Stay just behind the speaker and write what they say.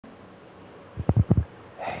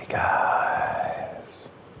Hey guys,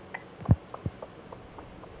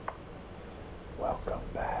 welcome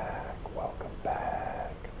back, welcome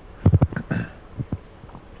back,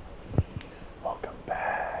 welcome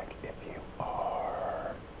back. If you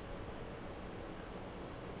are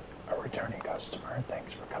a returning customer,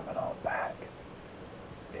 thanks for coming on back.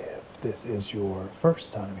 If this is your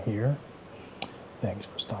first time here, thanks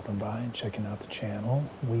for stopping by and checking out the channel.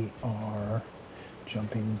 We are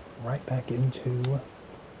jumping right back into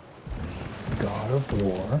God of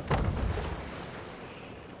War.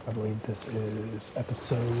 I believe this is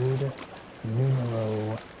episode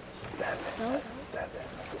numero 7. So? 7.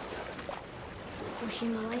 Was she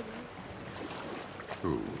in the light?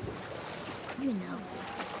 Who? You know.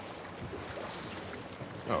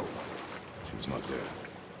 Oh, she was not dead.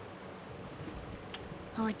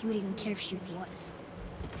 Not like you would even care if she was.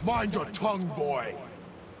 Mind your tongue, boy!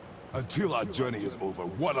 Until our journey is over,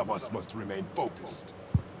 one of us must remain focused.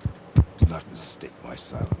 Do not mistake my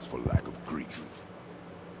silence for lack of grief.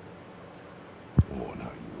 Mourn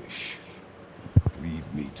how you wish.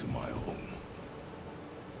 Leave me to my own.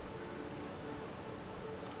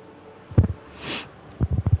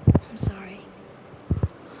 I'm sorry.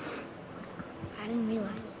 I didn't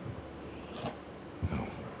realize. No.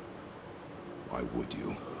 Why would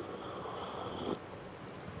you?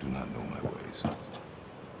 Do not know my ways. I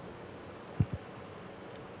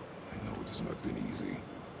know it has not been easy.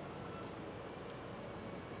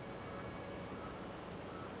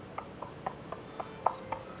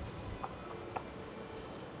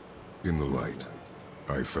 In the light,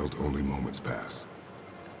 I felt only moments pass.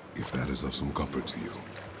 If that is of some comfort to you.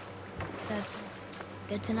 That's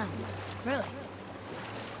good to know. Really?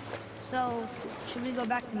 So, should we go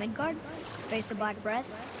back to Midgard? Face the Black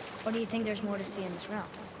Breath? Or do you think there's more to see in this realm?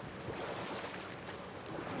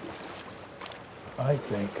 I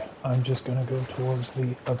think I'm just gonna go towards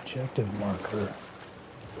the objective marker.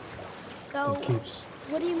 So, It keeps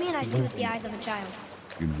what do you mean I see with the moving. eyes of a child?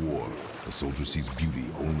 In war, a soldier sees beauty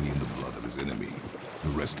only in the blood of his enemy. The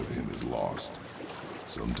rest of him is lost,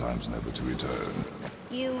 sometimes never to return.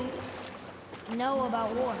 You know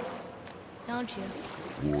about war, don't you?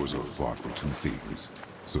 Wars are fought for two things,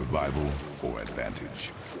 survival or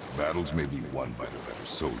advantage. Battles may be won by the better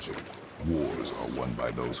soldier. Wars are won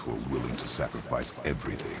by those who are willing to sacrifice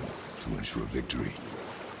everything to ensure victory.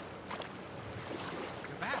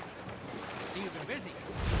 You're back. I see you've been busy.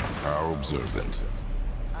 How observant.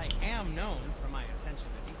 I am known for my attention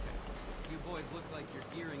to detail. You boys look like you're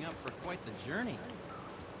gearing up for quite the journey.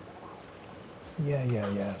 Yeah,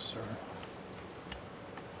 sir.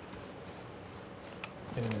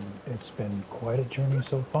 And it's been quite a journey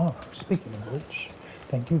so far. Speaking of which,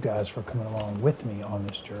 thank you guys for coming along with me on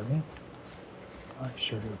this journey. I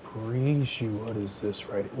sure do appreciate you. What is this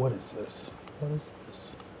right? What is this? What is this?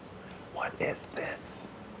 What is this?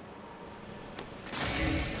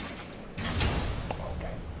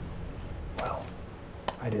 Okay. Well,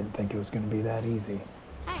 I didn't think it was going to be that easy.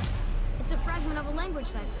 Hey, it's a fragment of a language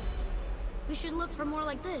cipher. We should look for more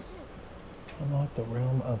like this. Unlock the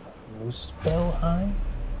realm of Muspelheim?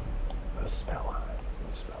 Muspelheim.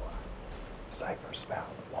 Cipher spell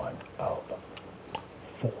 1 of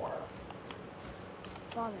 4.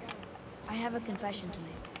 Father, I have a confession to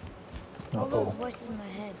make. All Uh-oh. those voices in my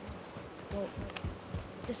head. Well,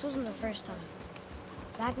 this wasn't the first time.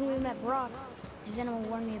 Back when we met Brock, his animal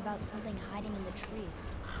warned me about something hiding in the trees.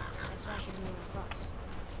 That's why she didn't want to cross.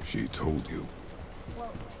 She told you.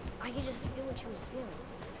 Well, I could just feel what she was feeling.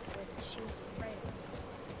 That she was afraid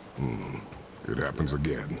of me. It happens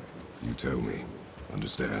again. You tell me.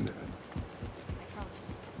 Understand? I promise.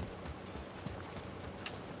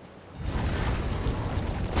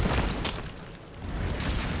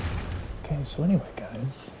 Okay, so anyway,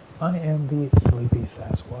 guys, I am the Sleepy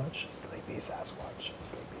Sasquatch.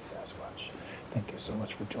 Thank you so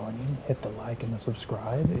much for joining. Hit the like and the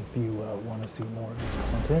subscribe if you want to see more of this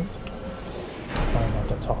content. Try not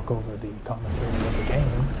to talk over the commentary of the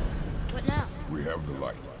game. What now? We have the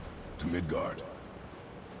light. To Midgard.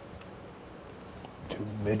 To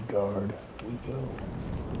Midgard we go.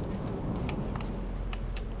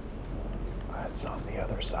 That's on the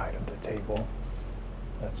other side of the table.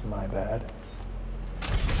 That's my bad.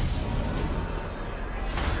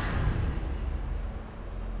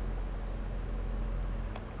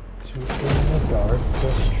 To Midgard,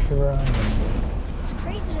 the shrine. It's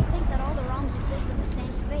crazy to think that all the realms exist in the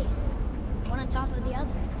same space, one on top of the other.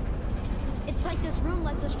 It's like this room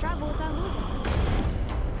lets us travel without moving.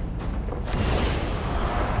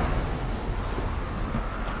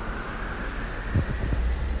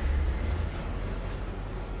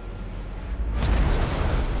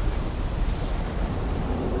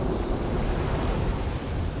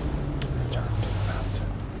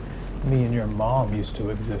 me and your mom used to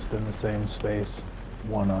exist in the same space,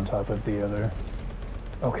 one on top of the other.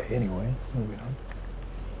 Okay, anyway, moving on.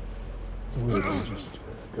 We're just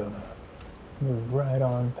gonna move right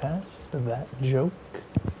on past that joke.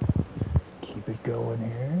 Keep it going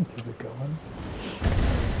here, keep it going.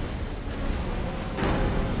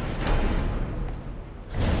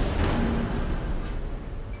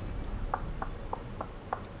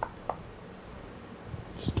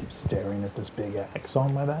 Just keep staring at this big axe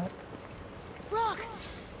on my back. Rock!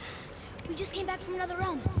 We just came back from another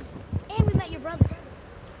realm. And we met your brother.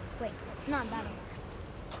 Wait, not in battle.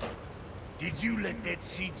 Did you let that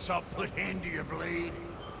seed saw put hand to your blade?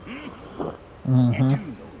 Hmm? Mm-hmm. You do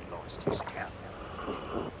know he lost his cap.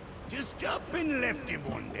 Just up and left him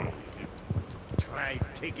one day. Tried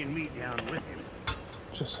taking me down with him.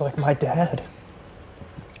 Just like my dad.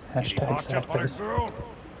 Did he Hashtag notch sad up our face. girl?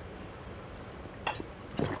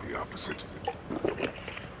 Take the opposite.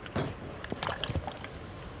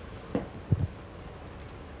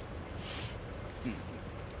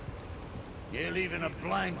 Yeah, leaving a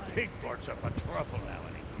blind pig farts up a truffle now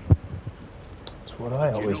and again. That's what I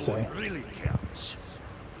You always know say. what really counts?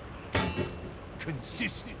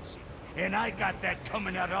 Consistency. And I got that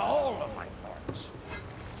coming out of all of my parts.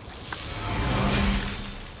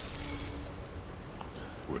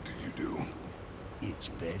 What did you do? It's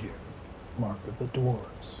better. Mark of the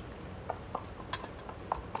dwarves.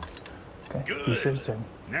 Okay, Good. piece of zinc.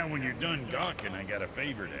 Now when you're done gawking, I got a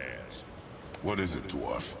favor to ask. What is it,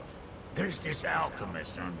 dwarf? There's this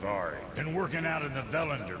alchemist on Vari. Been working out in the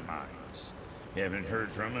Velander mines. Haven't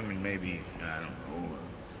heard from him in maybe, I don't know,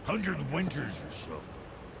 100 winters or so.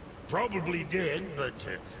 Probably dead, but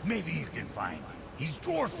maybe you can find him. He's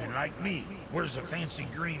dwarfing like me. Wears a fancy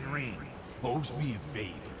green ring. Owes me a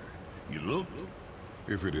favor. You look?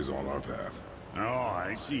 If it is on our path. Oh,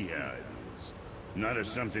 I see how it is. Not a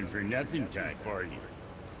something-for-nothing type, are you?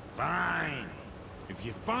 Fine. If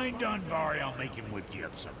you find Donvari, I'll make him whip you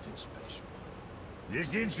up something special.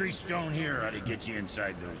 This entry stone here ought to get you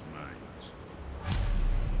inside those mines.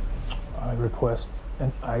 I request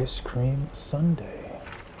an ice cream sundae.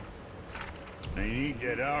 I need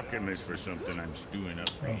that alchemist for something I'm stewing up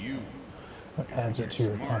for you. That adds it to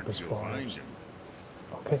your Smart, compass you'll bars. find him.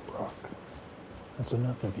 Okay, Brock. That's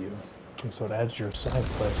enough of you. Okay, so it adds your side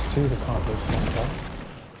quest to the compass. Okay.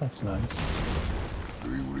 That's nice. Do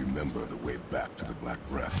you remember the way back to the Black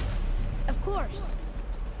Breath? Of course.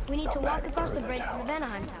 We need to Go walk back across through the the bridge to the tower.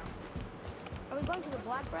 Vanaheim Tower. Are we going to the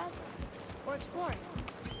Black Breath? Or exploring?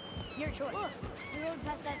 Your choice. Look, we rode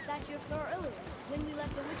past that statue of Thor earlier, when we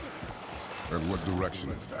left the witch's hut. And what direction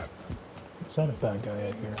is that? Is that a bad guy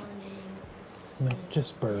out here? No,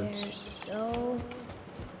 just birds. So,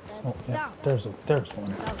 Oh, that's yeah, south. there's one.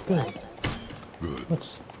 Good. Southwest. Good. Let's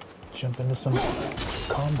jump into some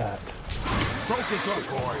combat. Focus up,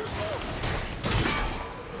 boy.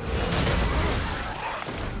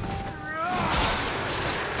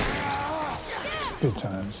 Good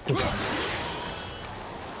times. Good times.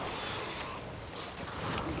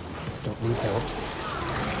 Don't need help.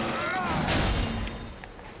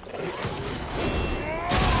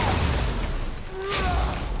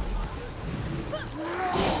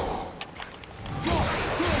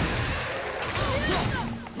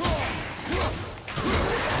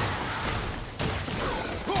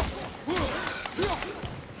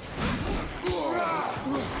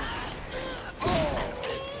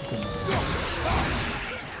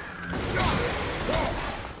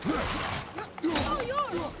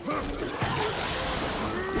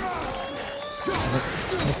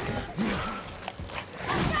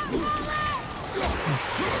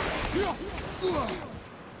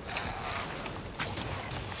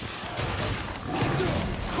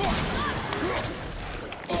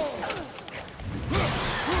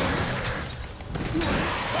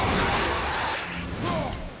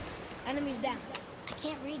 Enemies down. I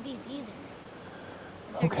can't read these either.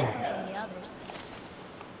 They're Okay. different from the others.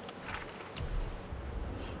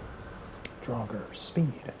 Draugr,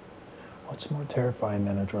 speed. What's more terrifying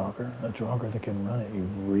than a Draugr? A Draugr that can run at you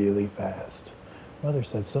really fast. Mother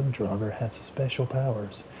said some Draugr had special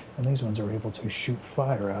powers, and these ones are able to shoot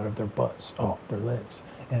fire out of their butts, their legs,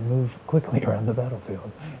 and move quickly around the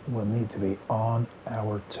battlefield. We'll need to be on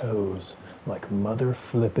our toes, like mother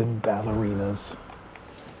flippin' ballerinas.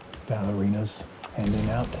 Ballerinas handing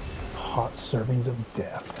out hot servings of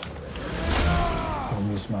death. I'll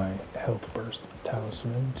use my health burst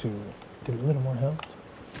talisman to get a little more health.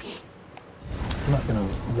 I'm not gonna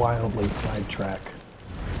wildly sidetrack.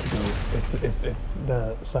 So if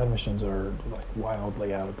the side missions are like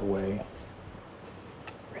wildly out of the way,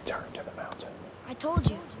 return to the mountain. I told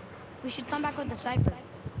you. We should come back with the cipher.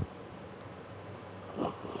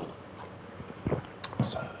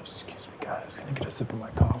 me get a sip of my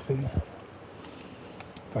coffee.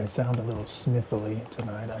 If I sound a little sniffly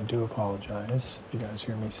tonight, I do apologize. If you guys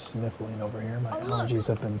hear me sniffling over here, my allergies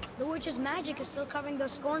have been... The witch's magic is still covering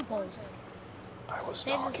those scorn poles.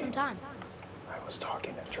 Saves us some time. I was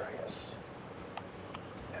talking to Atreus.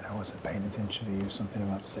 And I wasn't paying attention to you. Something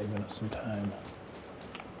about saving us some time.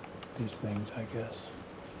 These things, I guess.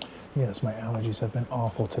 Yes, my allergies have been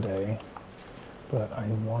awful today. But I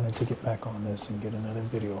wanted to get back on this and get another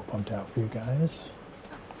video pumped out for you guys.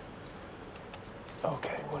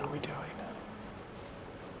 Okay, what are we doing?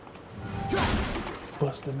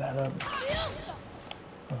 Busting that up.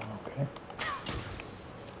 Oh, okay.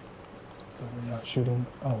 So we're not shooting.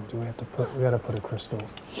 Oh, do we have to put? We gotta put a crystal.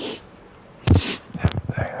 There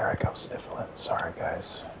I go, sniffling. Sorry,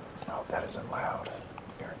 guys. I hope that isn't loud.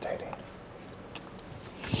 Irritating.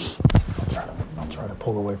 I'll try to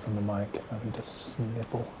pull away from the mic. I need to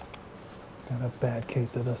sniffle. Got a bad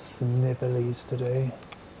case of the snifflies today.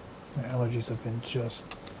 My allergies have been just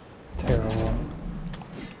terrible.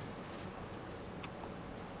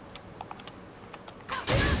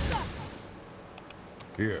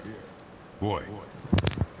 Here. Boy.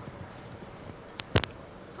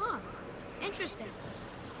 Huh. Interesting.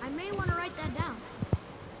 I may want to write that down.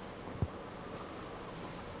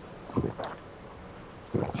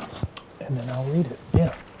 And then I'll read it.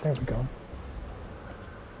 Yeah, there we go.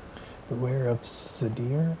 Beware of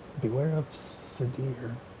Sadir. Beware of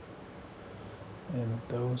Sadir. And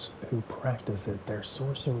those who practice it, their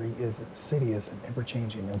sorcery is insidious and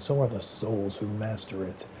ever-changing, and so are the souls who master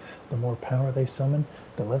it. The more power they summon,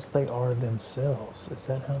 the less they are themselves. Is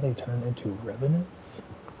that how they turn into revenants?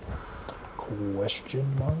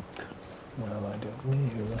 Question mark? Well, I don't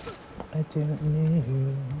know. I don't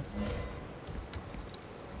know.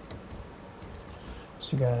 So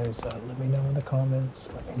you guys, let me know in the comments.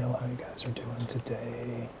 Let me know how you guys are doing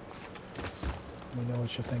today. Let me know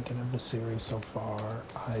what you're thinking of the series so far.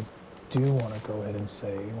 I do want to go ahead and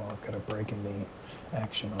say, well, I've got a break in the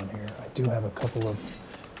action on here. I do have a couple of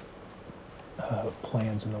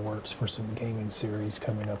plans in the works for some gaming series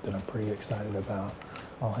coming up that I'm pretty excited about.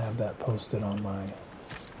 I'll have that posted on my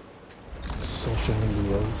social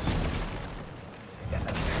medias in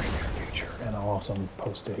the very near future. And I'll also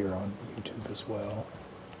post it here on YouTube as well.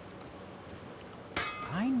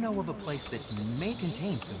 I know of a place that may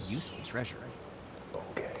contain some useful treasure.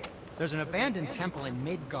 Okay. There's an abandoned temple in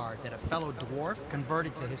Midgard that a fellow dwarf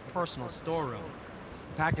converted to his personal storeroom.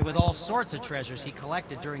 Packed it with all sorts of treasures he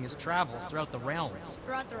collected during his travels throughout the realms.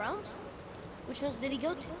 Throughout the realms? Which ones did he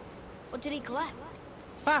go to? What did he collect?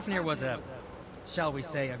 Fafnir was a, shall we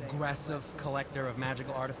say, aggressive collector of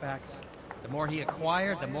magical artifacts. The more he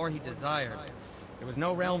acquired, the more he desired. There was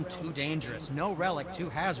no realm too dangerous, no relic too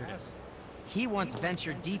hazardous. He once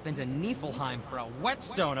ventured deep into Niflheim for a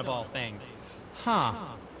whetstone of all things. Huh.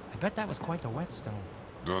 I bet that was quite the whetstone.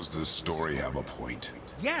 Does this story have a point?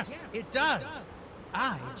 Yes, it does.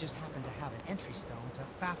 I just happen to have an entry stone to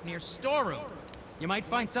Fafnir's storeroom. You might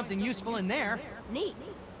find something useful in there. Neat.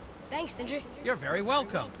 Thanks, Sindri. You're very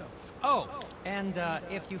welcome. Oh, and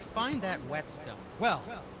if you find that whetstone, well,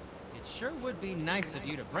 it sure would be nice of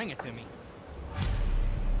you to bring it to me.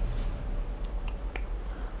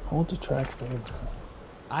 Hold the track favor.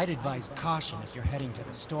 I'd advise caution if you're heading to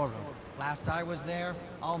the storeroom. Last I was there,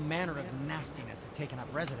 all manner of nastiness had taken up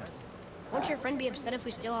residence. Won't your friend be upset if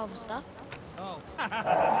we steal all of his stuff? Oh,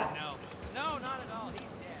 no. No, not at all. He's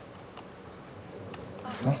dead.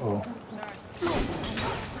 Uh-oh.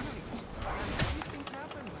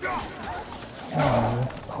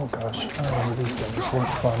 Oh gosh. Oh, these things weren't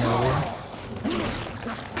fun earlier.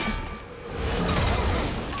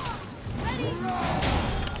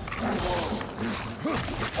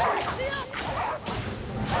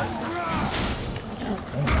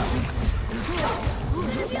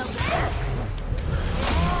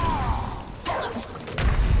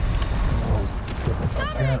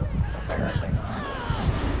 Apparently not.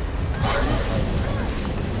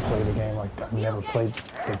 Play the game like I've never played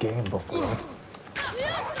the game before.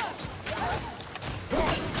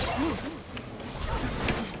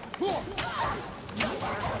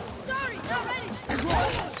 Sorry, not ready.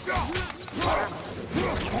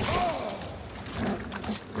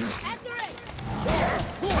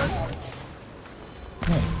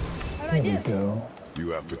 There we go.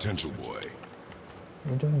 You have potential, boy.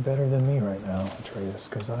 You're doing better than me right now, Atreus,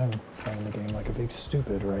 because I'm playing the game like a big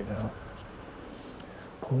stupid right now.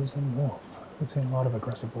 Poison wolf. We've seen a lot of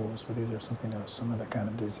aggressive wolves, but these are something else, some other kind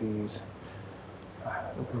of disease.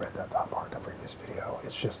 We read that top part in the previous video.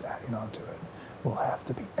 It's just adding on to it. We'll have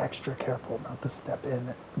to be extra careful not to step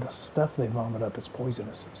in. The stuff they vomit up is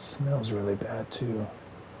poisonous. It smells really bad, too.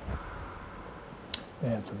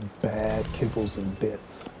 And some bad kibbles and bits.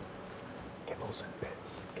 Kibbles and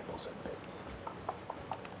bits. Kibbles and bits.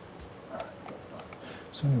 Alright, good luck.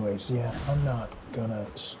 So anyways, yeah,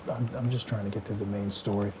 I'm just trying to get to the main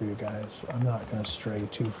story for you guys. I'm not gonna stray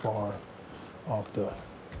too far off the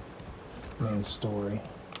main story.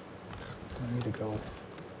 Do I need to go?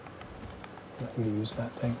 Do I need to use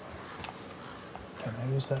that thing? Can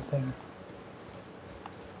I use that thing?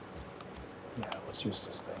 Yeah, let's use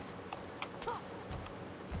this thing.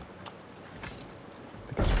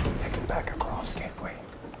 Because we can take it back across, can't we?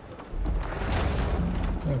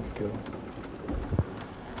 There we go.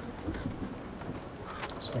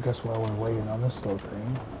 So I guess while we're waiting on this little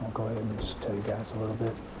thing, I'll go ahead and just tell you guys a little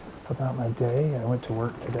bit about my day. I went to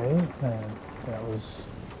work today, and that was...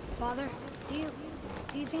 Father, do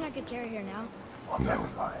you think I could carry her now? Well, No.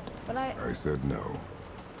 never mind. But I said no.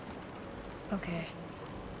 Okay.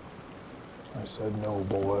 I said no,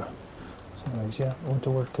 boy. So anyways, yeah, went to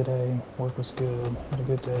work today. Work was good. Had a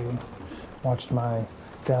good day. Watched my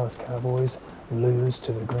Dallas Cowboys lose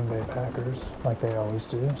to the Green Bay Packers, like they always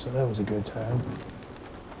do. So that was a good time.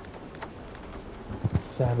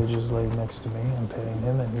 Savage is laying next to me. I'm petting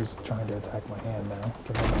him, and he's trying to attack my hand now.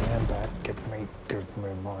 Give me my hand back. Give me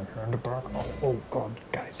my hand back. Oh God,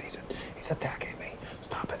 guys, he's attacking me.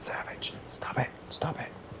 Stop it, Savage. Stop it. Stop it.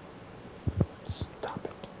 Stop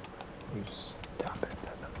it. You stop it.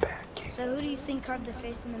 That's a bad kid. So who do you think carved the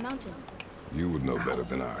face in the mountain? You would know better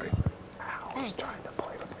than I. Ow, he's Thanks. trying to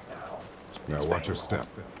play with me now. Now watch your step.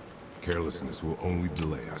 Carelessness will only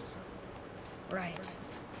delay us. Right.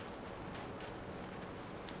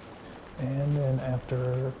 And then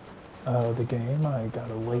after the game, I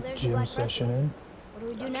got a late There's gym Black session Rifle. in. What do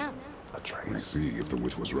we do now? We Atreus. see if the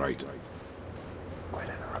witch was right. Quit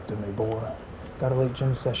interrupting me, boy. Got a late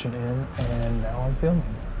gym session in, and now I'm filming.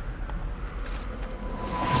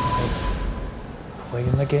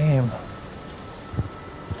 Playing the game.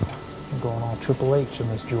 I'm going all Triple H in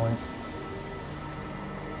this joint.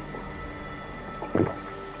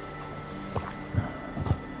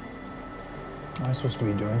 Am I supposed to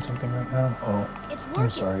be doing something right now? Oh, It's working.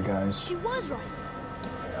 I'm sorry, guys. She was right.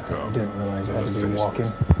 I Come. didn't realize I had Let's to be finish walking.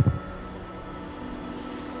 this.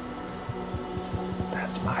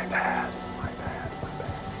 That's my bad. My bad. My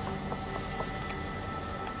bad.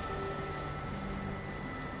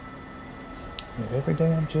 Yeah, every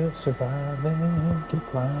day I'm just surviving, keep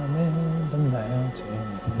climbing the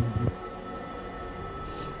mountain.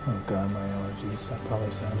 Oh God, my allergies. That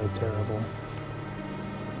probably sounded terrible.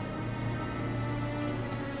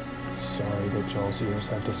 Sorry that y'all's ears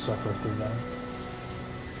had to suffer through that.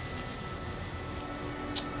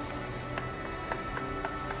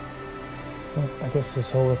 Well, I guess this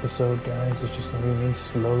whole episode, guys, is just going to be me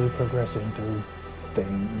slowly progressing through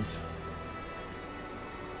things.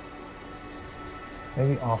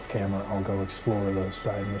 Maybe off camera I'll go explore those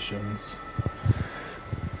side missions.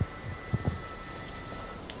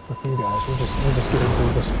 But for you guys, we're just getting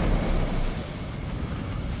through this.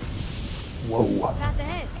 Whoa. Path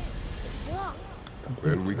ahead. It's blocked.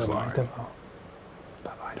 Then we climb.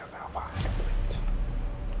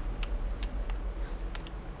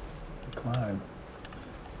 Climb.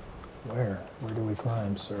 Where? Where do we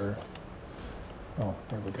climb, sir? Oh,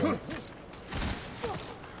 there we go.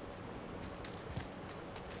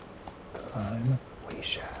 Climb we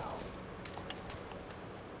shall.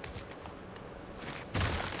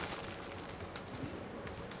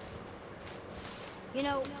 You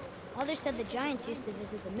know, Mother said the giants used to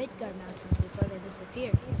visit the Midgard Mountains before they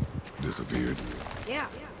disappeared. Disappeared. Yeah,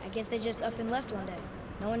 I guess they just up and left one day.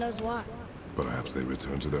 No one knows why. Perhaps they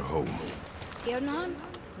returned to their home. Tiernan?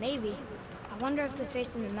 Maybe. I wonder if the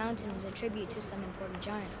face in the mountain was a tribute to some important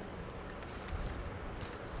giant.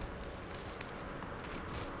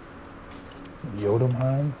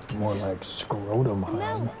 Jotunheim? More like Scrotumheim.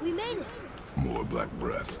 No, we made it. More black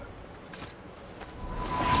breath.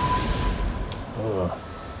 Ugh.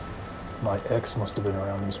 My ex must have been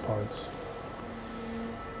around these parts.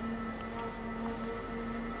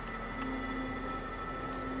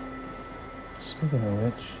 Speaking of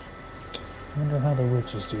which, I wonder how the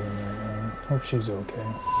witch is doing right now. Hope she's okay. That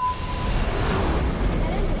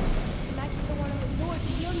emblem. It matches the one on the door to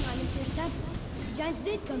Jotunheim and Tyr's temple. The giants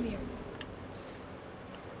did come here.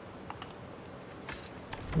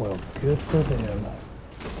 Well, good for them.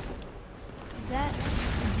 Is that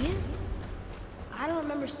a deer? I don't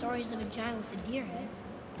remember stories of a giant with a deer head.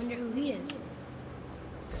 Wonder who he is.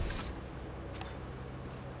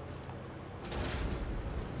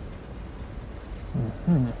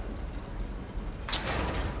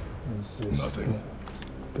 Is this Nothing.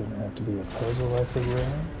 gonna have to be a puzzle I figure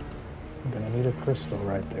out? I'm gonna need a crystal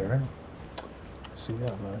right there. Let's see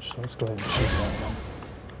that much, so let's go ahead and shoot that one.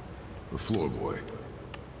 The floor boy.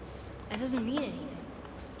 That doesn't mean anything.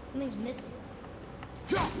 Something's missing.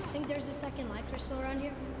 Think there's a second light crystal around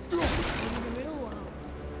here? Maybe the riddle will help.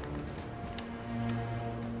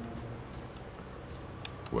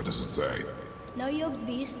 What does it say? No yoked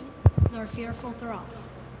beast, nor fearful thrall,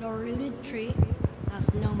 nor rooted tree,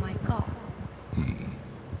 hath no might call.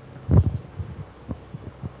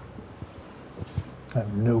 I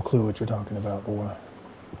have no clue what you're talking about, boy.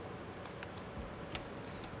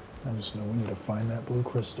 I just know we need to find that blue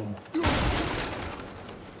crystal.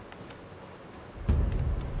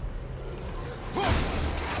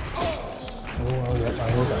 Oh, yep,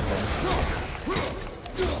 I heard that one.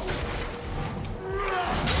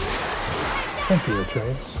 Thank you,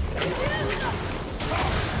 Atreus.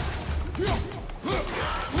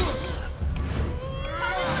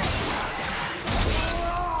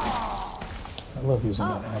 I love using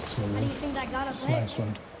that axe How do you move. think that got up It's there? nice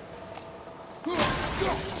when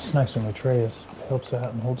it's nice when Atreus helps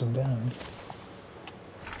out and holds him down.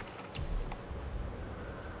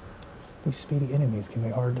 These speedy enemies can be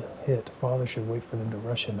hard to hit. Father should wait for them to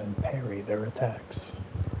rush him and parry their attacks.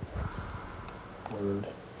 Word.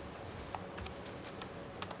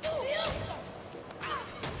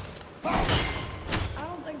 I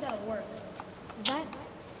don't think that'll work. Is that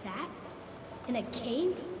sap? In a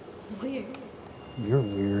cave? Weird. You're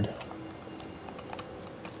weird.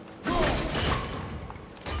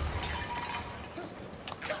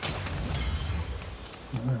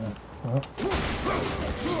 Alright, well.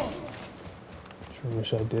 Sure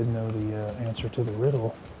wish I did know the answer to the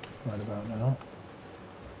riddle right about now.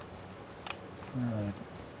 Alright.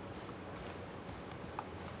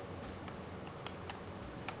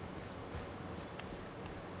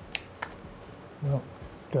 Well,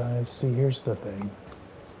 guys, see, here's the thing.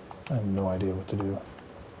 I have no idea what to do.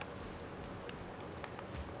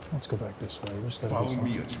 Let's go back this way. We're just gonna Follow do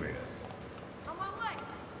me, something. Atreus. On my way.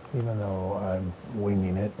 Even though I'm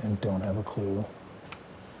winging it and don't have a clue.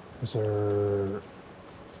 Is there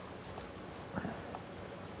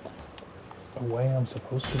a way I'm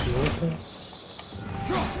supposed to deal with this?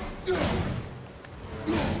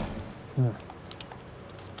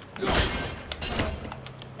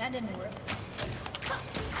 That didn't work.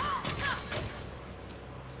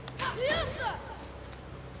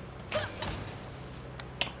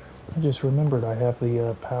 I just remembered I have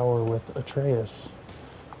the power with Atreus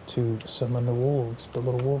to summon the wolves, the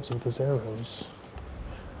little wolves with his arrows.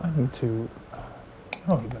 I need to... I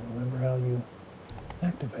don't even remember how you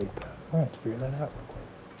activate that. I have to figure that out real quick.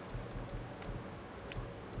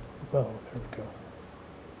 Oh, there we go.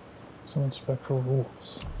 Summon spectral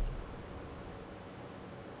wolves.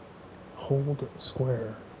 Hold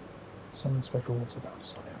square. Summon spectral wolves about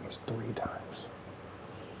stun enemies 3 times.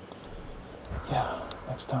 Yeah,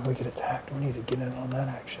 next time we get attacked, we need to get in on that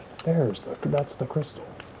action. That's the crystal.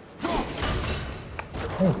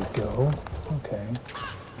 There we go. Okay.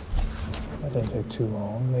 That didn't take too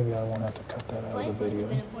long. Maybe I won't have to cut that out of Place the must have video.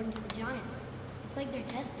 been important to the giants. It's like they're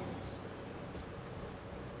testing us.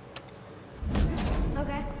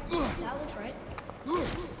 Okay, that looks right.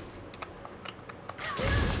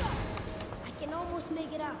 I can almost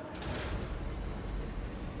make it out.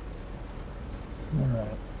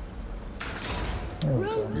 Alright. There we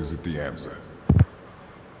go. Is it the answer?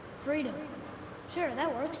 Freedom. Sure,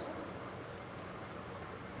 that works.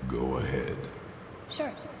 Go ahead.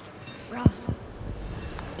 Sure. Ross.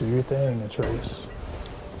 Do your thing, Atreus.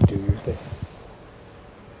 Do your thing.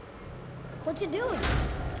 What you doing?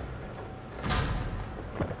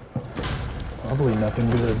 Probably nothing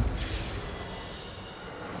good.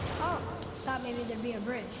 Oh, thought maybe there'd be a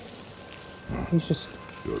bridge. He's just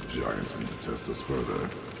Your giants mean to test us further.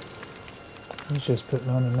 putting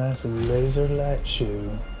on a nice laser light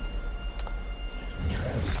show.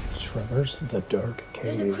 Traverse the dark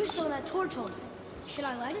caves. There's a crystal in that torch holder. Should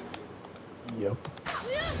I light it? Yep.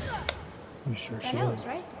 You sure That should. helps,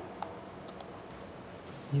 right?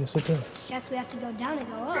 Yes, it does. Guess we have to go down and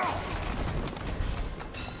go up.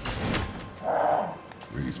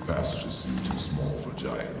 These passages seem too small for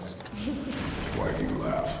giants. Why do you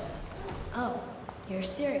laugh? Oh, you're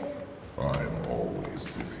serious. I'm always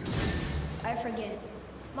serious. I forget.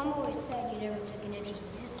 Mom always said you never took an interest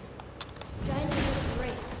in history. Giants are just a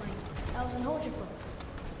race, like elves and Holgerfolk.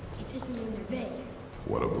 It doesn't mean they're big.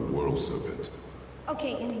 What of the world serpent?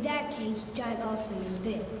 Okay, in that case, giant also means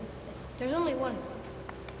big. There's only one.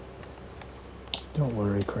 Don't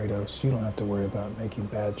worry, Kratos. You don't have to worry about making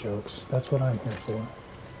bad jokes. That's what I'm here for.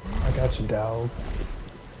 I got you, dog.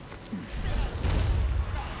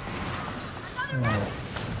 Oh,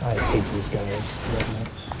 I hate these guys,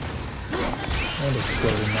 rednecks. And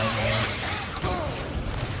exploding nightmare.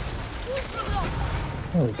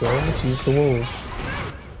 There we go, let's use the wolves.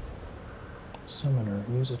 Summoner,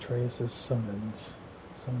 use Atreus' summons.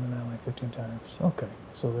 Summon an ally 15 times. Okay,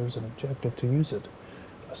 so there's an objective to use it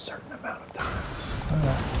a certain amount of times.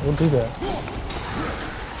 Alright, we'll do that.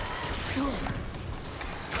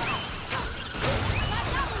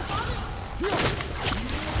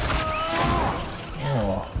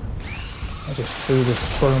 Oh, I just threw this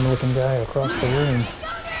sperm-looking guy across the room.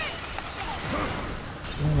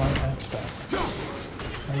 Give me my axe back.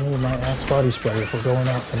 I need my axe body spray if we're going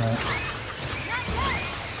out tonight.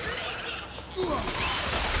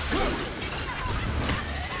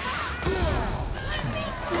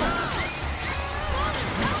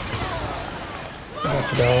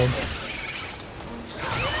 Gotcha, dog.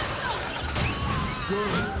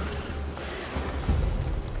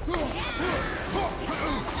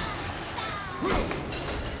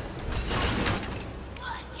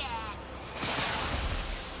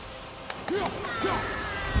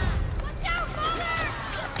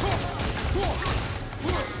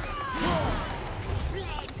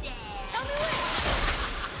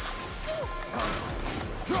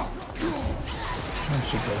 There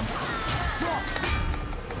she goes.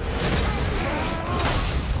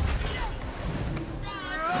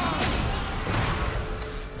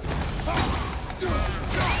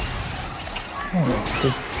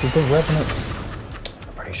 Did the Revenants...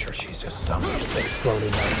 I'm pretty sure she's just summoned exploding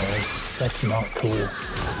nightmares. That's not cool.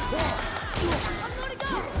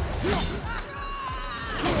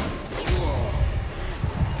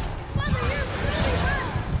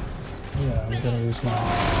 Yeah, I'm gonna use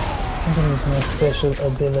my special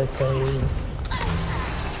abilities.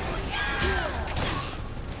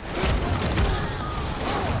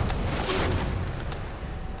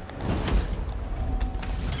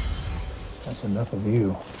 That's enough of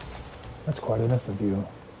you. That's quite enough of you.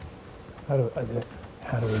 How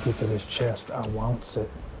do we get to this chest? I wants it.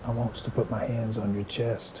 I wants to put my hands on your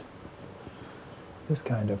chest. This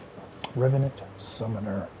kind of Revenant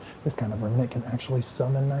Summoner. This kind of Revenant can actually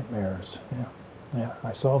summon nightmares. Yeah,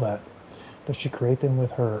 I saw that. Does she create them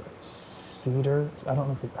with her cedar? I don't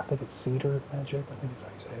know if I think it's cedar magic. I think it's how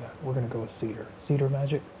you say that. We're gonna go with cedar. Cedar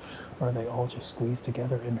magic? Or are they all just squeezed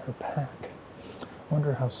together in her pack?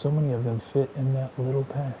 Wonder how so many of them fit in that little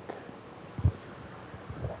pack.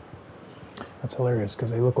 That's hilarious because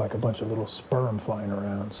they look like a bunch of little sperm flying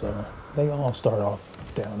around. So they all start off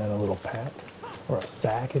down in a little pack, or a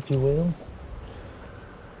sack, if you will.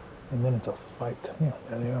 And then it's a fight. Yeah,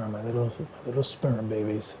 there they are, my little sperm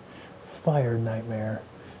babies. Fire nightmare.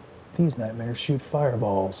 These nightmares shoot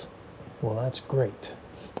fireballs. Well, that's great.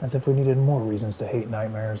 As if we needed more reasons to hate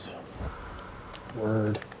nightmares.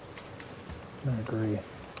 Word. I agree.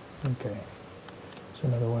 Okay. It's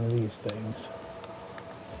another one of these things.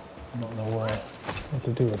 I don't know what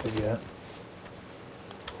to do with it yet.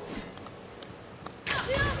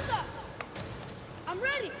 I'm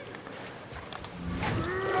ready.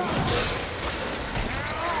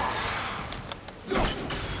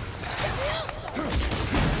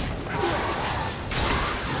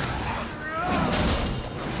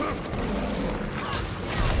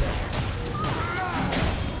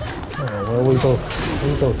 Oh, well, we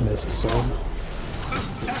both missed, so.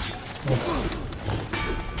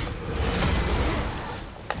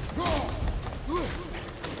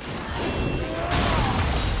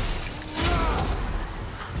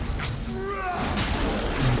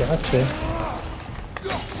 Gotcha.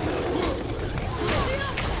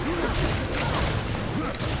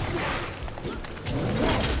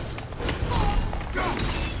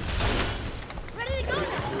 Ready to go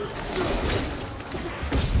now.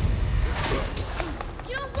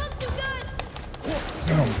 You don't look too good. I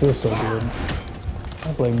don't feel so good.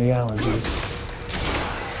 I blame the allergies.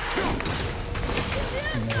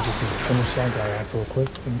 And now we can finish that guy off real quick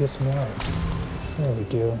and get some life. There we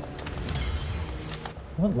go.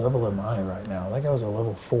 What level am I right now? That guy was a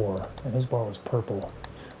level 4, and his bar was purple,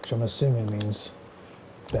 which I'm assuming means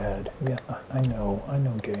bad. Yeah, I know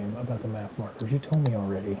game about the map markers. You told me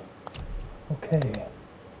already. Okay.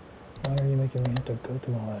 Why are you making me have to go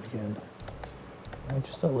through all that again? Am I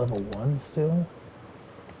just a level 1 still?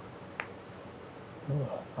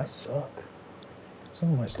 Ugh, I suck.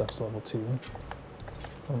 Some of my stuff's level 2.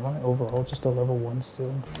 Am I overall just a level 1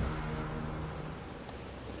 still?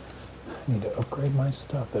 I need to upgrade my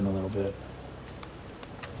stuff in a little bit.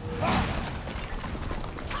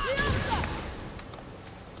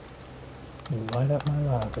 You light up my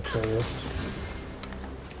life, Atreus.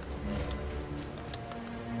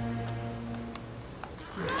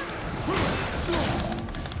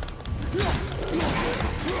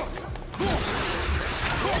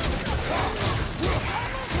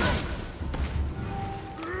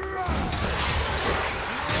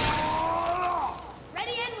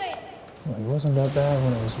 wasn't that bad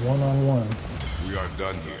when it was one-on-one. We are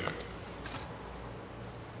done here.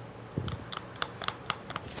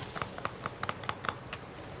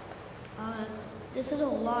 This is a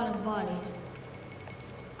lot of bodies.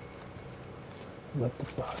 Let the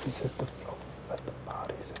bodies hit the floor. Let the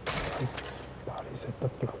bodies hit the floor. Bodies hit the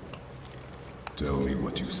floor. Tell me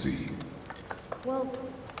what you see. Well,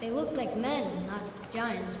 they looked like men, not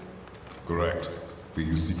giants. Correct.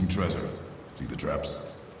 Thieves seeking treasure. See the traps?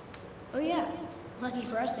 Oh yeah. Lucky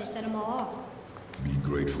for us, they set them all off. Be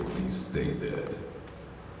grateful these stay dead.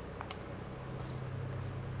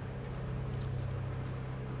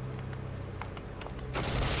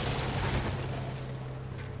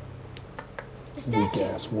 The statue!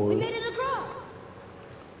 Weak-ass wood. We made it across!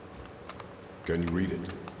 Can you read it?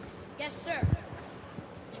 Yes, sir.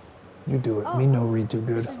 You do it. Oh, Me no read too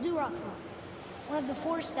good. This is Durothron, one of the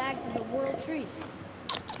 4 stags of the World Tree.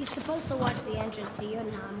 He's supposed to watch the entrance to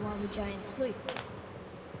Jotunheim while the giants sleep.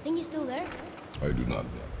 Think he's still there? I do not.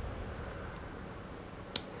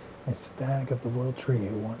 A stag of the World Tree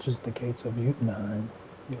who watches the gates of Jotunheim,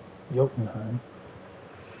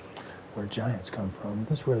 where giants come from.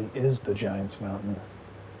 This really is the Giants Mountain.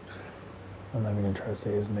 I'm not even going to try to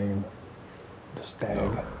say his name. The stag.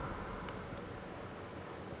 No.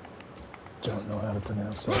 Don't know how to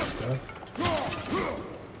pronounce that stuff.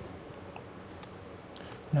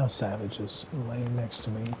 Now Savage is laying next to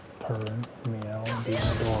me, purring, meowing, being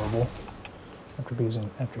adorable. After he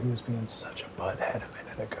was being such a butthead a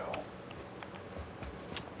minute ago.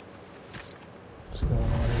 What's going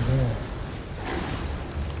on in here?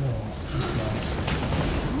 Oh, that's nice.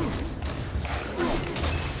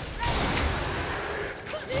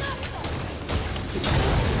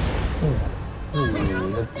 Ooh,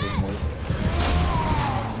 that didn't work.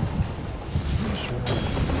 Sure.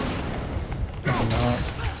 Not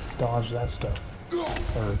dodge that stuff.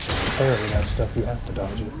 Or parry that stuff, you have to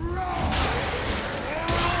dodge it.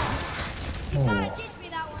 Oh, that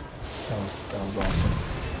was awesome.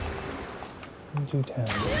 Into town,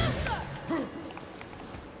 baby.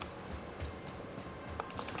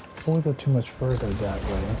 Before we go too much further that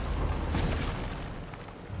way,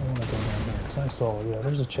 I want to go down here, because I saw, yeah,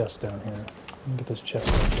 there's a chest down here. Let me get this chest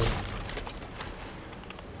right there.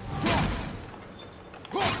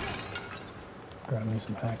 Grab me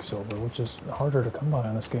some hack silver, which is harder to come by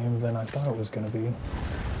in this game than I thought it was going to be.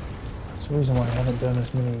 That's the reason why I haven't done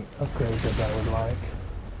as many upgrades as I would like.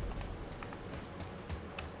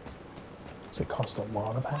 It cost a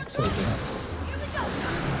lot of hack silver.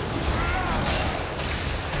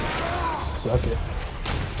 Suck it.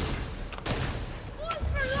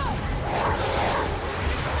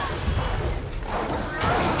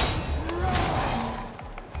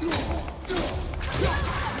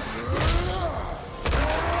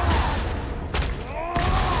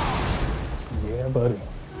 Yeah, buddy.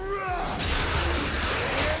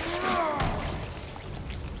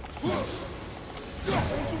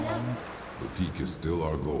 The peak is still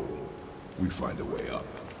our goal. We find a way up.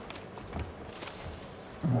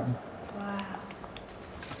 Wow.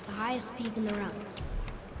 The highest peak in the realms.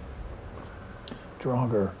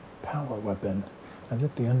 Draugr, power weapon. As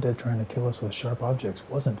if the undead trying to kill us with sharp objects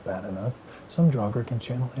wasn't bad enough, some Draugr can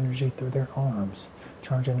channel energy through their arms,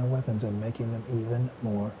 charging their weapons and making them even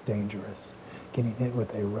more dangerous. Getting hit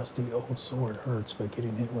with a rusty old sword hurts, but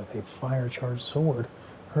getting hit with a fire-charged sword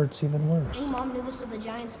hurts even worse. Think Mom knew this was the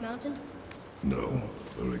Giants Mountain? No,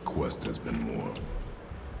 the request has been more.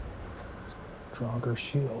 Draugr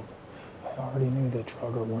shield. I already knew that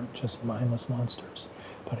Draugr weren't just mindless monsters,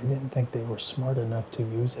 but I didn't think they were smart enough to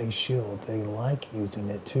use a shield. They like using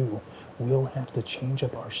it too. We'll have to change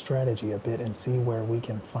up our strategy a bit and see where we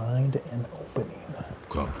can find an opening.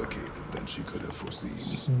 Complicated than she could have foreseen.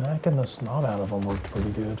 Smacking the snot out of them worked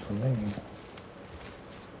pretty good for me.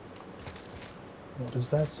 What does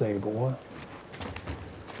that say, boy?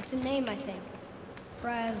 It's a name, I think.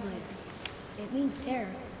 Brasley. It means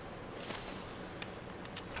terror.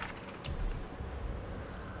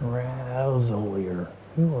 Razolier.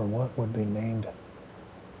 Who or what would be named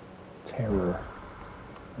Terror?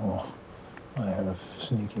 Oh, I have a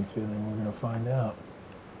sneaking feeling we're going to find out.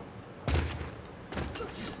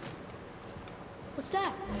 What's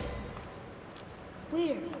that?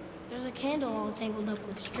 Weird. There's a candle all tangled up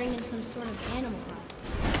with string and some sort of animal.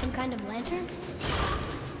 Some kind of lantern?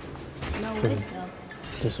 No wick, though.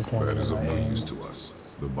 Disappointed That is in of my no aim. use to us.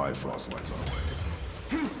 The Bifrost lights our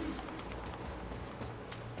way.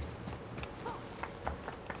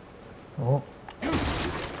 Oh.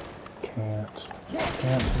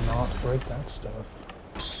 Can't not break that stuff.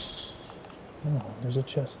 Oh, there's a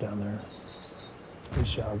chest down there. We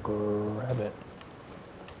shall grab it.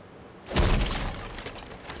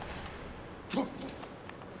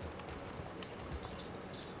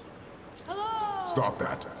 got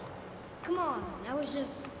that. Come on, I was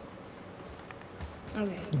just...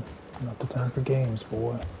 Okay. Not the time for games,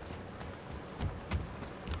 boy.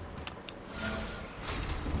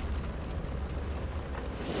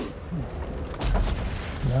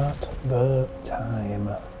 Not the time.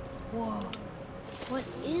 Whoa. What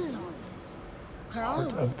is all this? Where are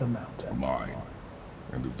Heart we? of the mountain. Mine.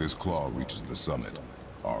 And if this claw reaches the summit,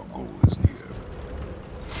 our goal is near.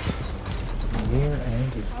 Near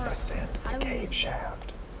and deep. Alright, Ascend how the do we cave use it?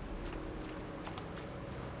 shaft.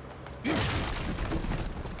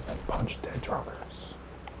 And punch dead druggers.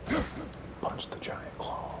 Punch the giant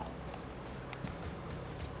claw.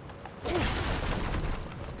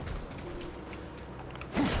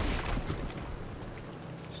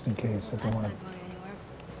 Just in case if I That's want not to going anywhere.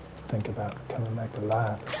 think about coming back to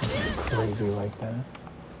life or something crazy like that.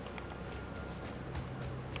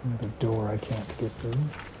 Another door I can't get through.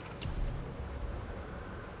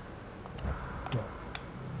 Yeah.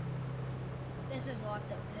 This is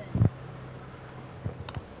locked up good.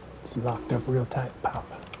 It's locked up real tight, pop.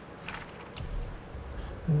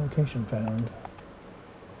 New location found.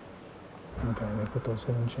 Okay, they put those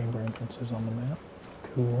hidden chamber entrances on the map.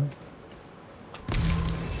 Cool.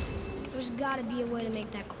 There's gotta be a way to make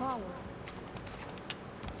that claw work.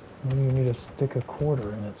 Maybe you need to stick a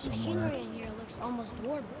quarter in it somewhere. Machinery in here looks almost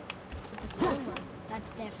dwarven. But the stonework,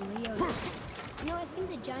 that's definitely Yoda. You know, I think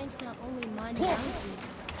the giants not only mine the mountain,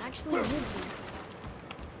 actually live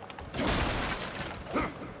here.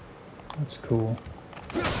 That's cool.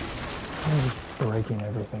 I'm just breaking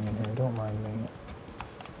everything in here, don't mind me.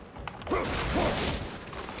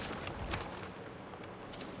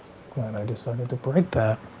 Glad I decided to break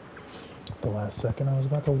that. The last second I was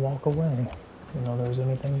about to walk away. You know there was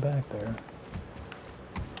anything back there.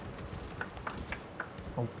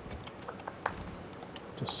 Oh.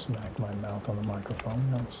 Just smacked my mouth on the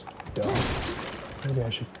microphone. That was dumb. Maybe I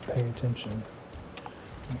should pay attention.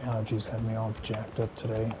 The allergies have me all jacked up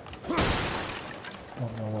today.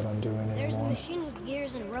 Don't know what I'm doing There's a anymore. machine with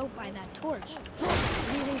gears and rope by that torch.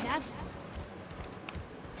 What do you think that's for?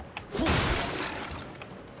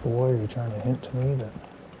 Boy, are you trying to hint to me that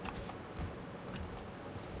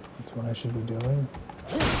that's what I should be doing?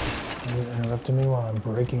 You're interrupting me while I'm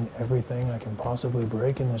breaking everything I can possibly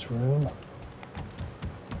break in this room?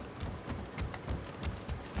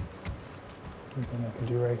 Anything I can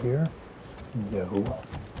do right here? No.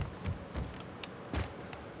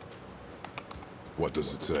 What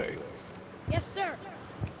does it say? Yes, sir.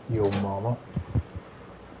 Yo, mama.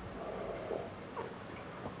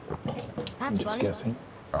 I'm That's just funny. guessing.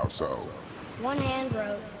 How so? One hand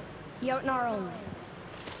wrote, Jotnar only.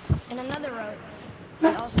 And another wrote,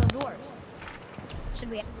 and also dwarves.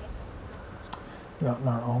 Should we...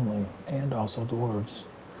 Jotnar only, and also dwarves.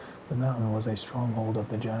 The mountain was a stronghold of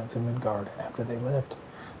the giants in Midgard. After they left,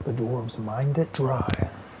 the dwarves mined it dry.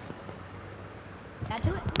 Add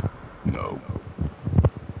to it? No.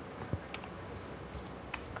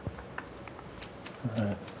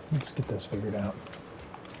 Alright, let's get this figured out.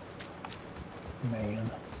 Man.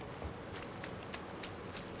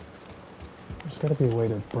 There's gotta be a way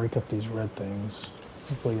to break up these red things.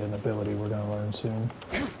 Hopefully an ability we're gonna learn soon.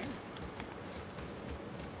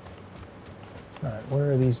 Alright,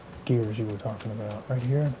 where are these gears you were talking about? Right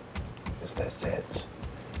here? Is this it?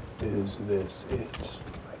 Is this it?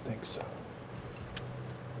 I think so.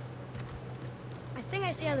 I think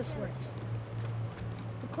I see how this works.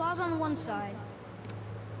 The claw's on one side,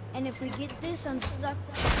 and if we get this unstuck...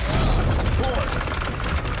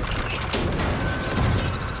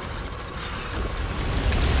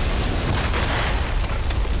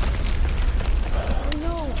 Oh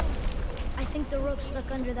no! I think the rope's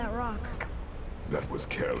stuck under that rock. That was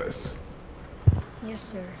careless. Yes,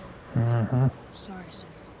 sir. Mm-hmm. Sorry, sir.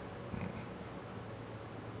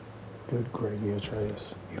 Good gravy,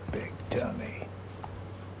 Atreus. You big dummy.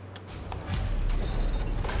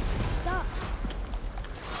 Stop!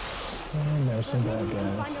 And there's some Maybe bad we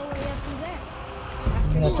can guys. find our way up through there.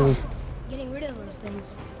 After After all, getting rid of those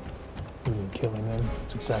things. we've been killing them.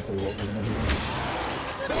 It's exactly what we're gonna do.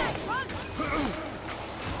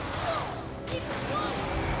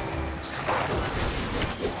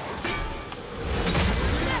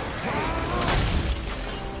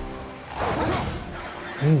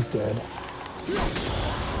 He's dead.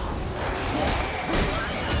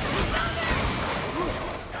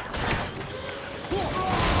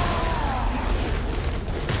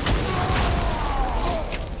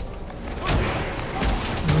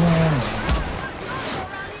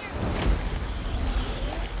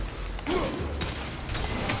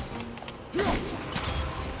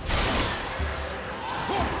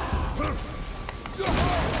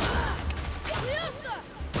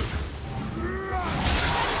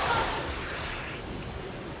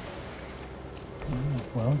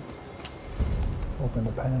 Well, open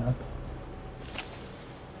the path.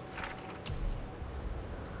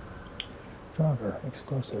 Draugr,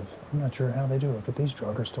 explosive. I'm not sure how they do it, but these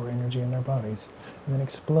Draugr store energy in their bodies and then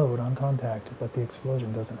explode on contact, but the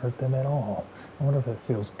explosion doesn't hurt them at all. I wonder if it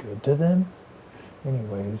feels good to them?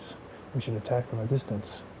 Anyways, we should attack from a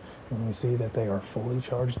distance when we see that they are fully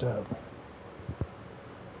charged up.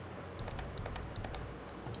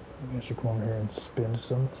 Maybe I should come over here and spend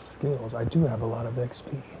some skills. I do have a lot of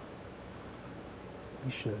XP.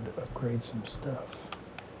 We should upgrade some stuff.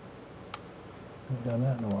 Haven't done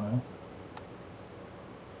that in a while.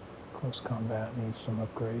 Close combat needs some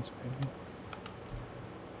upgrades, maybe.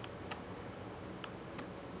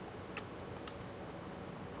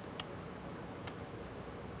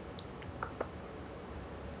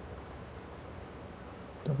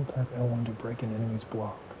 Double tap L1 to break an enemy's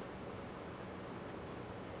block.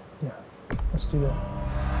 Yeah, let's do that.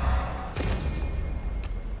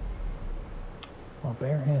 While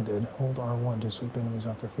barehanded, hold R1 to sweep enemies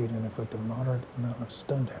off their feet and inflict a moderate amount of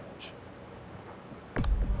stun damage.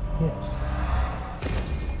 Yes.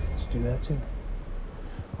 Let's do that too.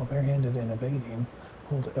 While barehanded and evading,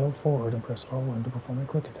 hold L forward and press R1 to perform a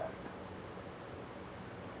quick attack.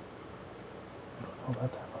 I don't know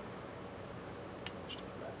about that one.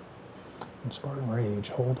 In Spartan Rage,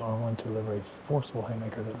 hold R1 to deliver a forceful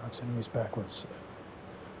haymaker that knocks enemies backward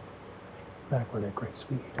at great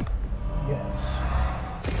speed. Yes.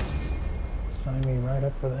 Sign me right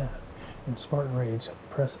up for that. In Spartan Rage,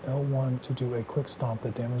 press L1 to do a quick stomp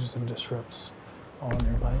that damages and disrupts all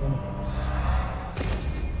nearby enemies.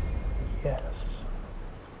 Yes.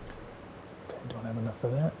 Okay, don't have enough for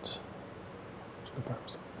that.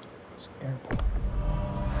 Airport.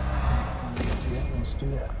 Yeah, let's do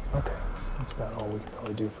that. Okay. That's about all we can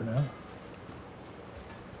probably do for now.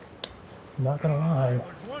 Not gonna lie. I was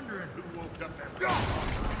wondering who woke up that.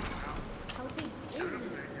 How big is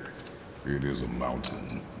this place? It is a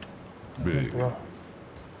mountain. Big. I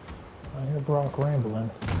hear Brock rambling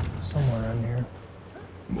somewhere in here.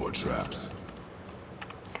 More traps.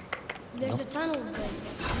 There's a tunnel, but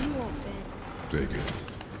you won't fit. Take it.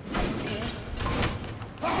 Okay.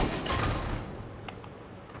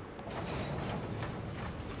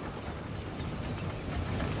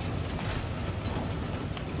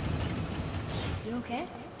 You okay?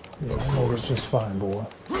 Yeah, I know it's just fine, boy.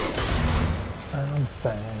 I'm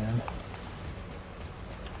fine.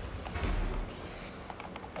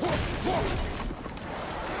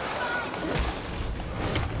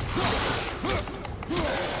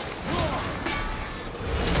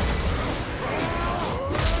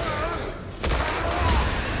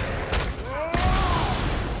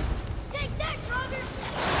 Take that, Draugr!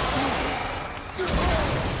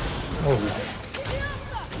 Oh,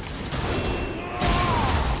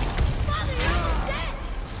 Father, you're almost dead!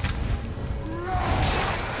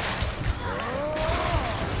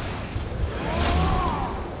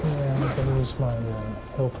 yeah, I'm gonna lose my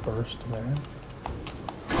health burst there. And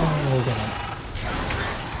we're gonna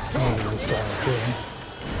murder this guy too.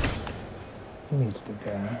 He needs to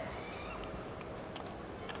die.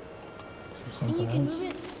 Is there Think you something can else? move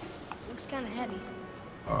it? Looks kind of heavy.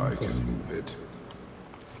 I can move it.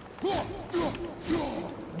 I'm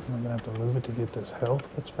gonna have to move it to get this health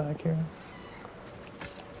that's back here.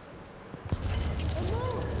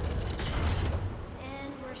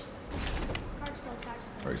 And we're stuck. Card's still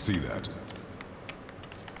attached to I see that.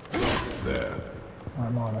 There.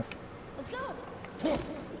 I'm on it. Let's go! Oh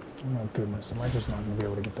my goodness, am I just not gonna be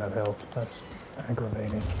able to get that health? That's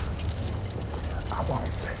aggravating. I won't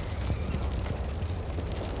say.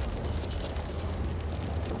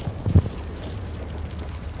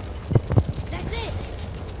 That's it!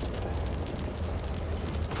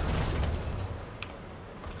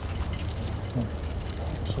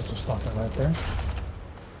 Supposed to stop it right there.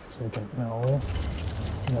 So you can, no,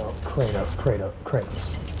 Kratos.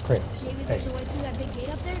 Maybe Hey, there's a way through that big gate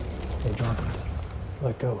up there? hey, Jarn.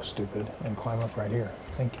 Let go, stupid, and climb up right here.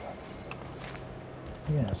 Thank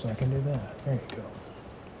you. Yeah, so I can do that. There you go.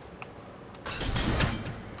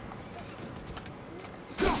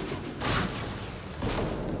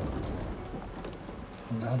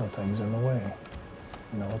 And now the thing's in the way.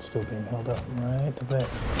 No, it's still being held up right there.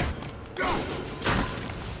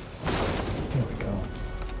 Here we go.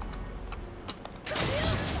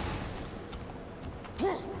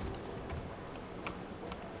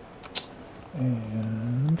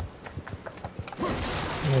 And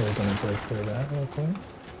we're gonna break through that real quick.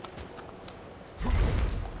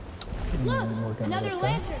 And Look! then we're gonna Another get that.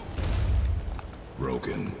 lantern!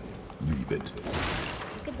 Broken. Leave it.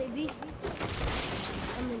 What could they be?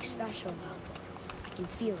 Something special about them. I can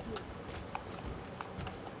feel it.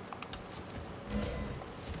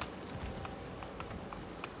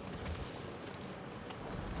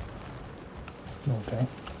 Okay.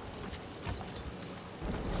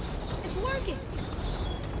 It's working!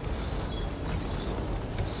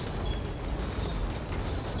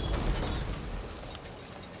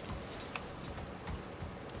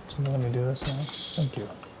 So let me do this now. Thank you.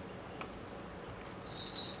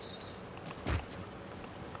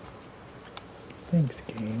 Thanks,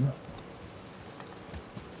 game.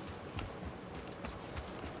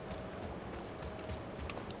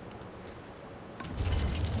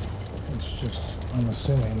 It's just, I'm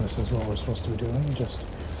assuming this is what we're supposed to be doing, just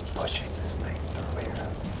pushing this thing through here.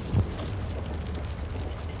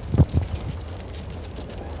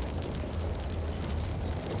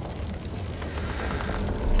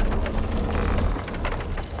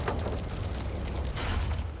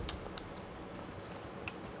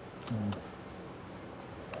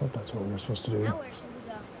 I hope that's what we were supposed to do. Now where should we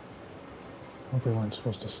go? I hope we weren't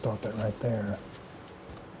supposed to stop it right there.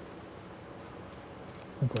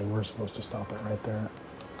 I think we were supposed to stop it right there.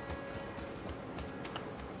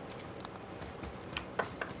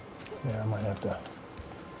 Yeah, I might have to.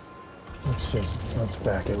 Let's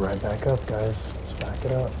back it right back up, guys. Let's back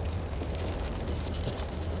it up.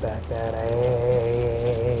 Let's back that ass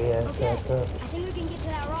Okay, up. I think we can get to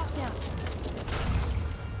that rock now.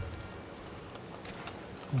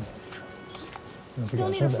 Still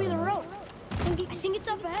need to free the rope. I think it's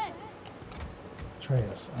up ahead.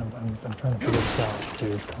 Atreus, I'm trying to figure this out,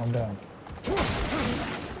 dude. Calm down.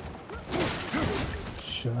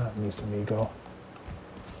 Shut up, mi amigo.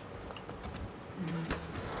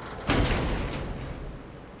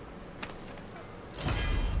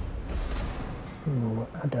 Ooh,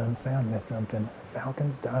 I done found me something.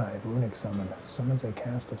 Falcons dive. Runic summon. Summons a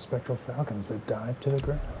cast of spectral falcons that dive to the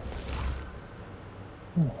ground.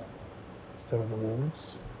 Instead of the wolves,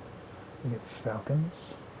 we get falcons.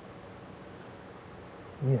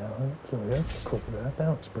 Yeah, let's click that. That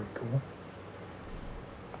looks pretty cool.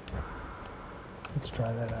 Let's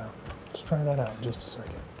try that out. Let's try that out in just a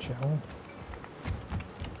second, shall we?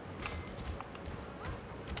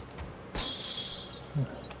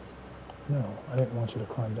 No, I didn't want you to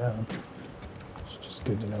climb down. It's just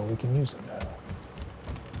good to know we can use it now.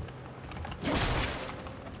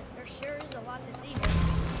 There sure is a lot to see here.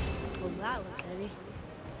 Well, that looks heavy.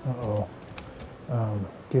 Uh-oh.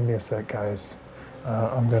 Give me a sec, guys.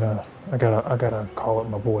 I gotta call up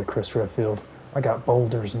my boy Chris Redfield. I got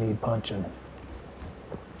boulders need punching.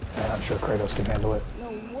 And I'm sure Kratos can handle it. No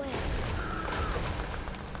way.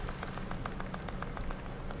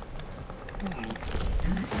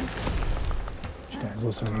 Guys,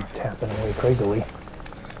 listen to me tapping away crazily.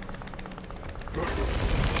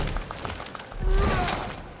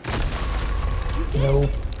 No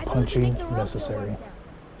punching necessary.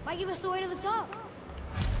 Might give us the way to the top.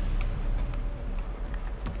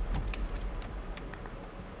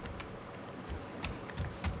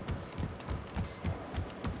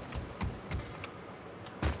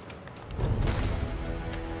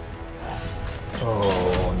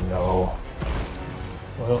 Oh no.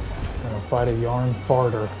 Well, gonna fight a Jarn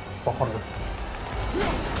Fotr.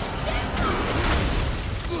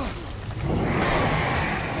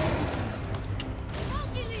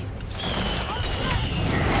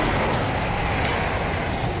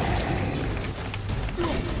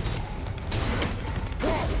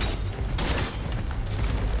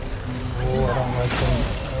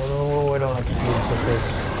 Oh, I don't like to see this with this.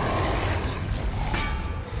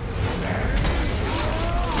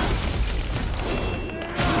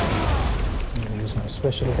 I'm gonna use my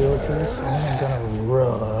special abilities and I'm gonna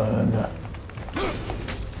run.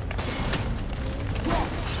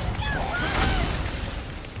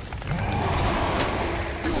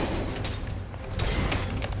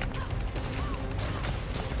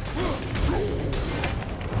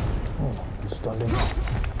 Oh, stunned him.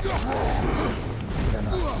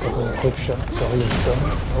 Couple of quick shots, all you're done.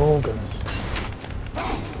 Oh goodness.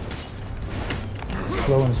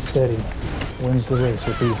 Slow and steady wins the race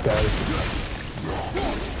with these guys.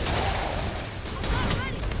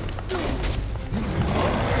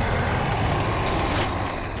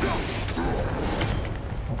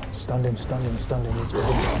 Oh, stunned him. He's good.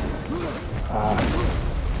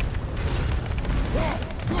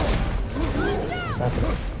 Back it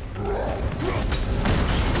up.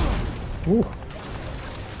 Ooh.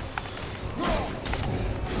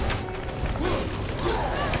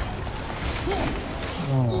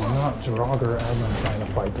 Oh, not Draugr Admin trying to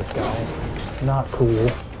fight this guy. Not cool.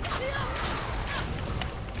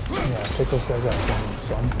 Yeah, take those guys out for me,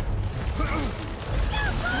 son.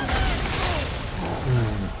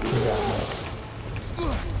 You got this.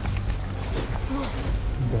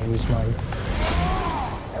 I'm gonna use my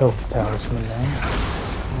health talisman now.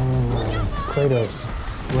 Kratos,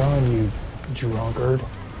 run, you drunkard.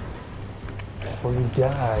 Before you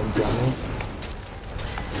die, dummy.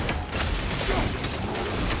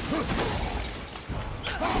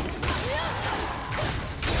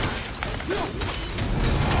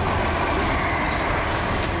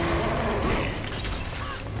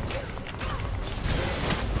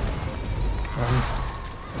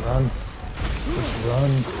 Run. Just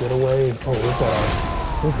run. Get away. Oh,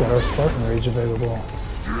 we've got our Spartan Rage available.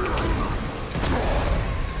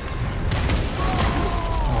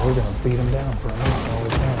 Oh, we're gonna beat him down for a minute all we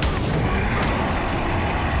can.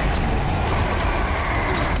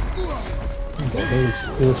 Okay,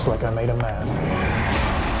 he looks like I made him mad.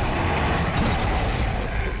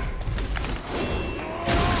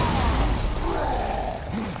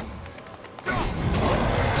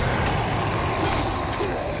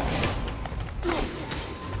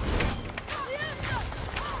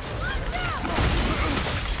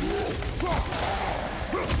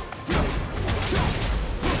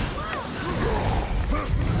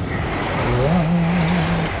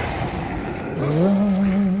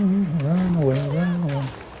 Run away, run away.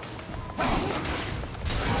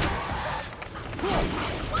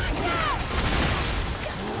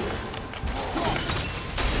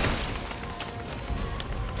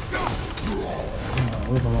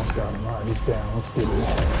 We've almost got him. Alright, he's down. Let's get him.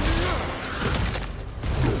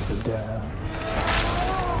 Get him down.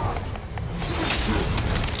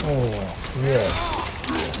 Oh, yes.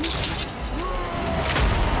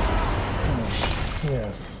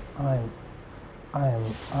 Yes, I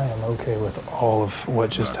am okay with all of what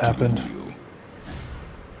just happened.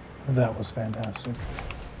 That was fantastic.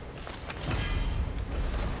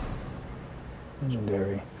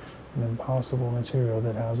 Legendary. An impossible material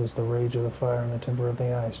that houses the rage of the fire and the temper of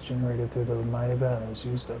the ice generated through the mighty battles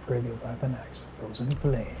used to upgrade your weapon axe. Frozen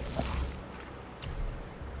flame.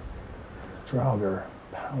 Draugr.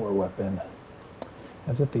 Power weapon.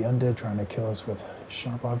 As if the undead trying to kill us with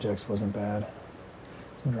sharp objects wasn't bad.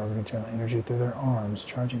 Some Draugr can channel energy through their arms,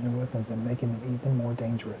 charging their weapons and making them even more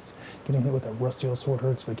dangerous. Getting hit with a rusty old sword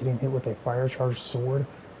hurts, but getting hit with a fire-charged sword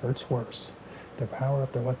hurts worse. They power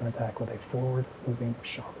up their weapon attack with a forward-moving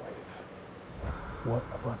shockwave. What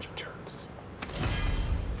a bunch of jerks.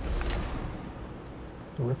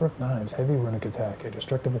 The Ripper of Knives, heavy runic attack, a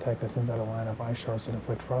destructive attack that sends out a line of ice shards that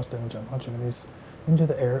inflict frost damage on punch enemies into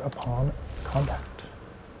the air upon contact.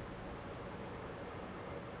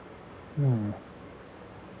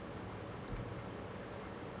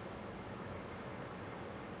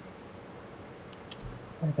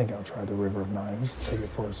 I think I'll try the River of Knives, take it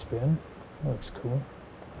for a spin. Looks cool.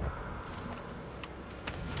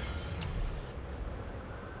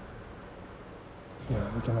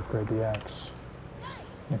 Yeah, we can upgrade the axe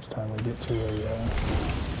next time we get to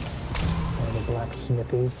one of the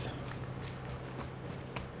blacksmithies.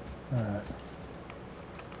 Alright.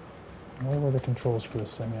 Where were the controls for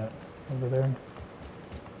this thing at? Over there?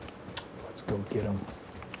 Let's go get them.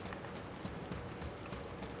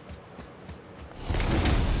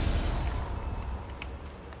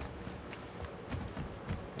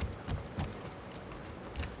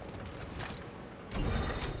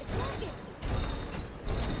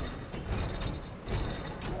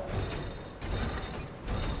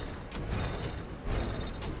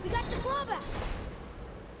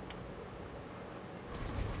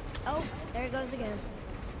 Oh, there it goes again.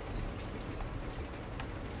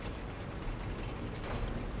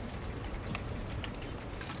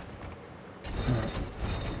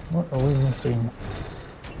 What are we missing?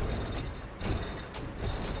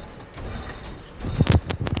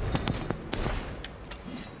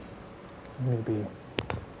 Maybe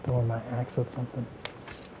throwing my axe at something.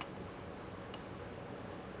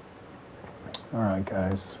 Alright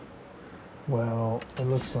guys. Well, it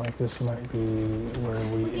looks like this might be where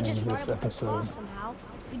we end this episode. Somehow,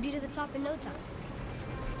 we'd be to the top in no time.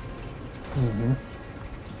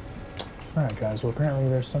 Alright guys, well apparently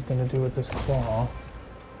there's something to do with this claw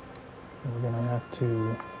that we're gonna have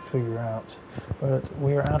to figure out. But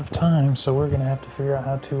we are out of time, so we're gonna have to figure out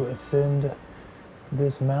how to ascend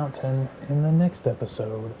this mountain in the next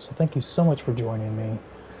episode. So thank you so much for joining me.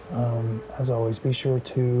 As always, be sure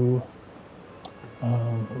to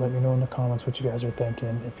let me know in the comments what you guys are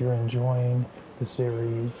thinking. If you're enjoying the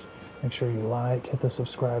series, make sure you like, hit the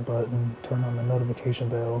subscribe button, turn on the notification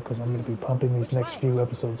bell, because I'm going to be pumping these next few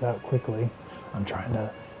episodes out quickly. I'm trying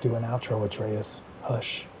to do an outro, Atreus.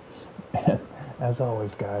 Hush. As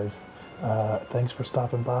always, guys, thanks for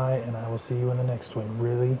stopping by, and I will see you in the next one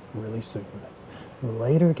really, really soon.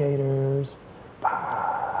 Later, Gators. Bye.